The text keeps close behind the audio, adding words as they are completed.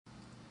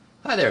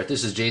Hi there,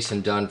 this is Jason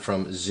Dunn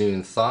from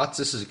Zune Thoughts.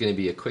 This is going to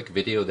be a quick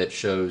video that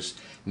shows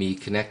me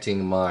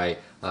connecting my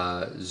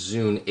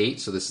Zune 8,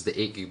 so this is the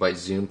 8GB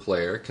Zune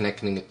player,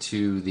 connecting it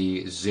to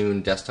the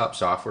Zune desktop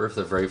software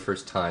for the very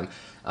first time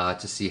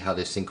to see how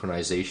the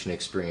synchronization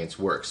experience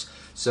works.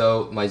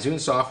 So my Zune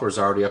software is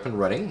already up and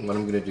running. What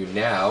I'm going to do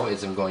now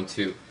is I'm going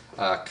to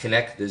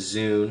connect the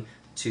Zune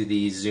to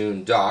the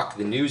Zune dock.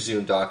 The new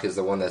Zune dock is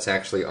the one that's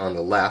actually on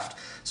the left.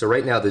 So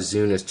right now the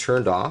Zune is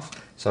turned off,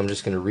 so I'm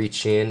just going to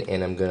reach in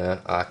and I'm going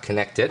to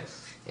connect it,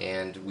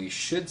 and we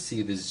should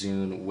see the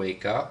Zune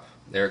wake up.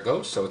 There it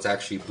goes, so it's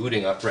actually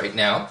booting up right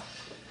now.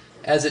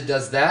 As it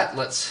does that,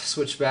 let's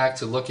switch back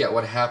to look at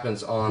what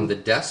happens on the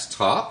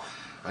desktop.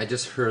 I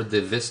just heard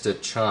the Vista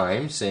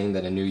chime saying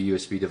that a new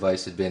USB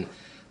device had been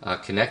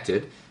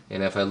connected,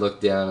 and if I look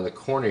down in the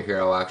corner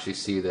here, I'll actually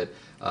see that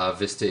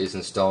Vista is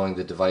installing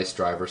the device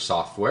driver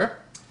software,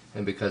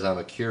 and because I'm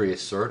a curious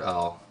sort,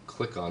 I'll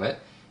click on it,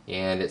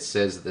 and it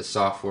says that the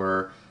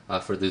software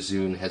for the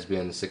Zune has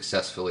been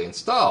successfully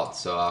installed,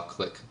 so I'll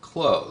click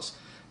close.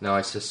 Now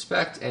I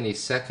suspect any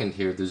second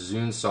here the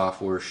Zune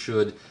software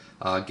should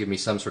give me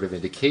some sort of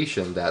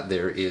indication that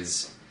there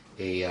is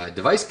a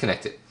device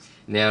connected.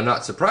 Now,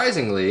 not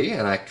surprisingly,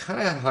 and I kind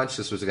of had a hunch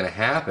this was going to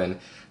happen,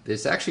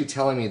 it's actually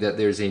telling me that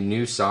there's a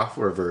new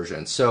software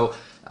version. So,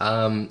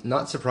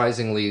 not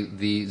surprisingly,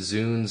 the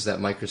Zunes that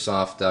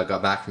Microsoft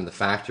got back from the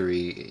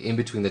factory, in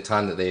between the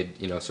time that they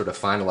had, sort of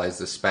finalized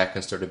the spec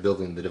and started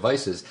building the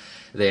devices,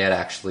 they had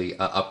actually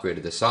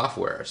upgraded the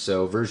software.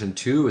 So version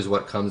 2 is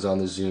what comes on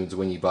the Zunes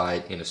when you buy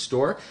it in a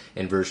store,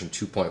 and version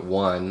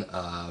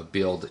 2.1,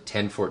 build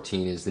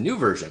 1014, is the new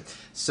version.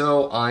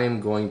 So I'm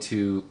going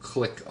to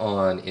click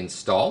on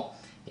install,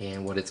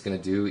 and what it's going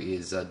to do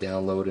is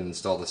download and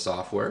install the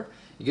software.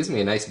 It gives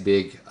me a nice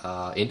big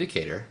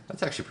indicator.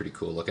 That's actually pretty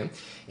cool looking.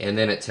 And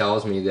then it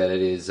tells me that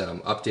it is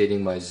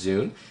updating my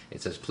Zune.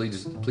 It says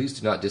please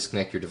do not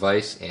disconnect your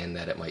device, and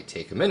that it might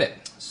take a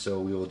minute.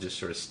 So we will just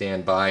sort of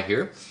stand by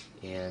here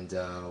and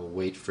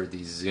wait for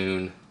the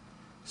Zune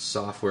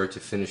software to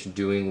finish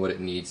doing what it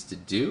needs to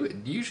do.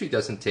 It usually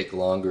doesn't take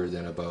longer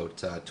than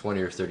about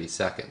 20 or 30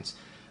 seconds.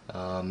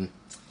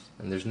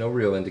 And there's no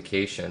real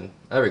indication.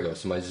 There we go.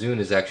 So my Zune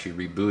is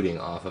actually rebooting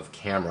off of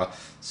camera,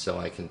 so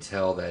I can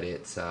tell that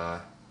it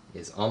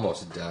is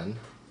almost done.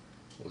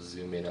 We'll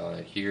zoom in on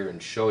it here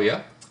and show you.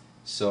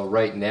 So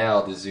right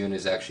now the Zune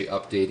is actually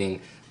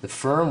updating the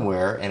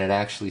firmware, and it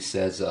actually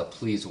says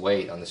please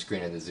wait on the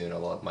screen of the Zune,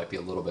 although it might be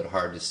a little bit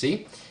hard to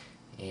see.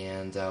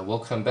 And we'll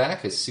come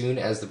back as soon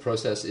as the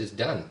process is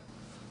done.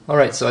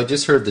 Alright, so I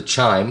just heard the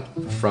chime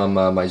from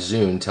my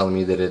Zune telling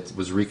me that it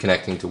was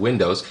reconnecting to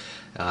Windows.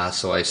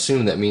 So I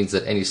assume that means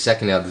that any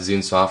second now the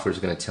Zune software is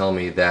going to tell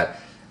me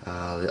that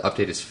the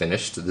update is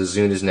finished. The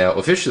Zune is now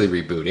officially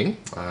rebooting,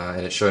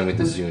 and it's showing me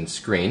the Zune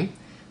screen.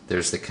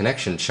 There's the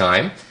connection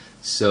chime.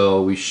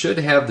 So we should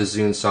have the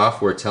Zune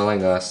software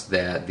telling us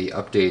that the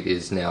update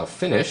is now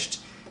finished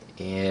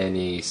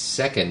any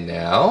second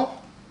now.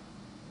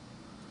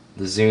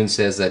 The Zune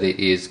says that it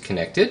is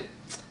connected.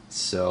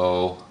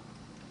 So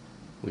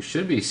we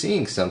should be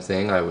seeing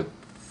something, I would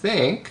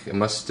think. It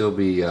must still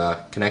be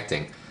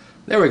connecting.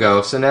 There we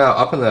go. So now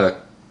up in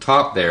the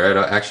top there, it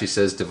actually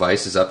says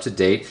device is up to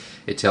date.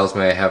 It tells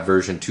me I have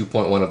version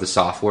 2.1 of the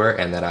software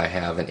and that I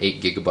have an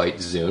 8GB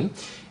Zune.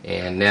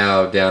 And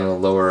now down in the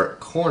lower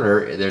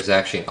corner, there's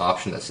actually an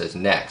option that says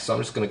next. So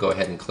I'm just going to go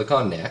ahead and click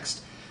on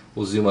next.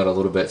 We'll zoom out a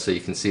little bit so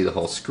you can see the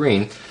whole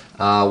screen.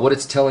 What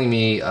it's telling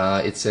me,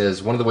 it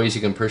says one of the ways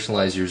you can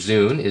personalize your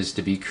Zune is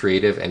to be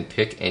creative and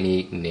pick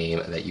any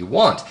name that you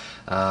want.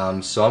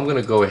 So I'm going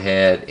to go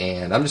ahead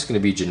and I'm just going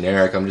to be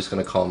generic. I'm just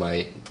going to call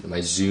my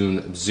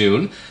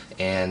Zune,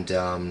 and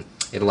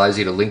it allows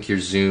you to link your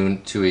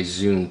Zune to a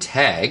Zune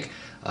tag.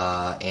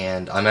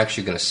 And I'm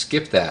actually going to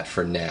skip that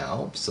for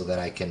now so that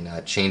I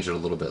can change it a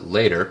little bit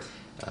later.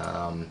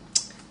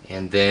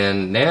 And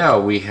then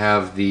now we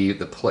have the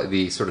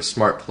sort of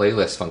smart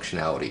playlist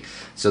functionality.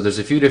 So there's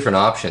a few different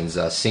options: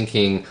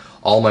 syncing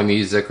all my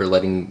music, or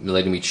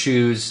letting me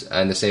choose,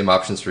 and the same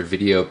options for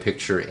video,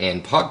 picture,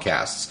 and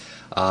podcasts.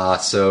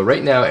 So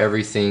right now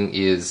everything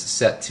is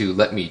set to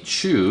let me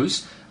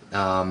choose.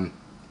 And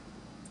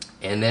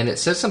then it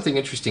says something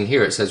interesting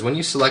here. It says when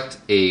you select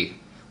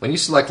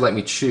let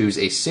me choose,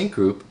 a sync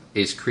group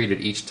is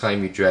created each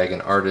time you drag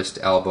an artist,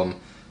 album,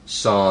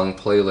 song,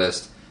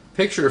 playlist,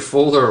 picture,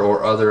 folder,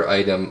 or other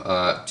item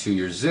to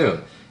your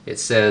Zune. It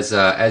says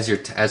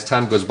as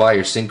time goes by,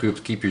 your sync groups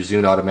keep your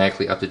Zune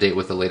automatically up to date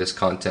with the latest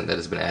content that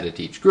has been added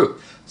to each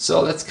group.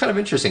 So that's kind of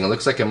interesting. It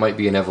looks like it might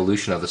be an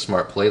evolution of the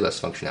smart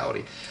playlist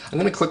functionality. I'm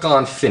going to click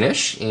on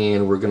finish,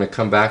 and we're going to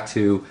come back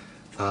to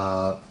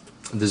the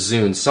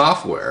Zune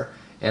software.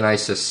 And I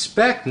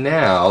suspect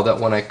now that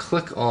when I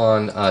click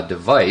on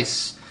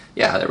device,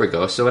 yeah, there we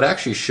go. So it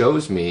actually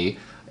shows me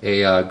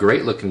a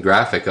great looking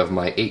graphic of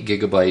my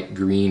 8GB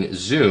green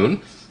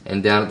Zune,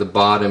 and down at the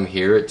bottom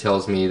here it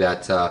tells me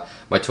that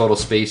my total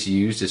space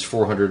used is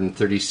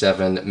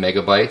 437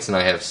 megabytes, and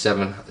I have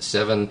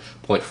 7.49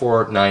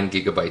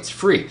 gigabytes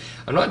free.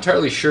 I'm not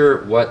entirely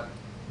sure what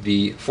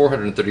the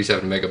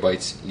 437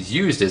 megabytes is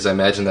used is, I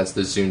imagine that's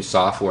the Zune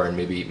software and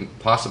maybe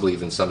possibly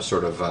even some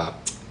sort of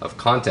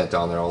content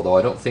on there, although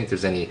I don't think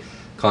there's any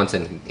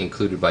content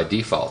included by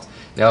default.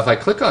 Now if I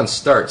click on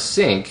Start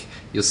Sync,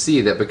 you'll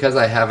see that because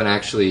I haven't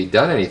actually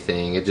done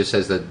anything, it just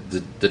says that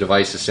the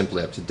device is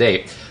simply up to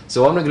date.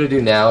 So what I'm going to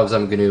do now is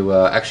I'm going to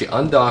actually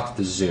undock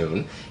the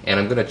Zune, and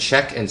I'm going to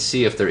check and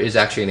see if there is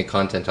actually any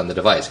content on the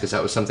device, because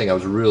that was something I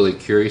was really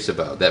curious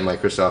about, that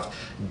Microsoft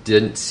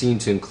didn't seem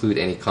to include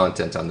any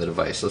content on the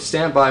device. So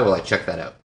stand by while I check that out.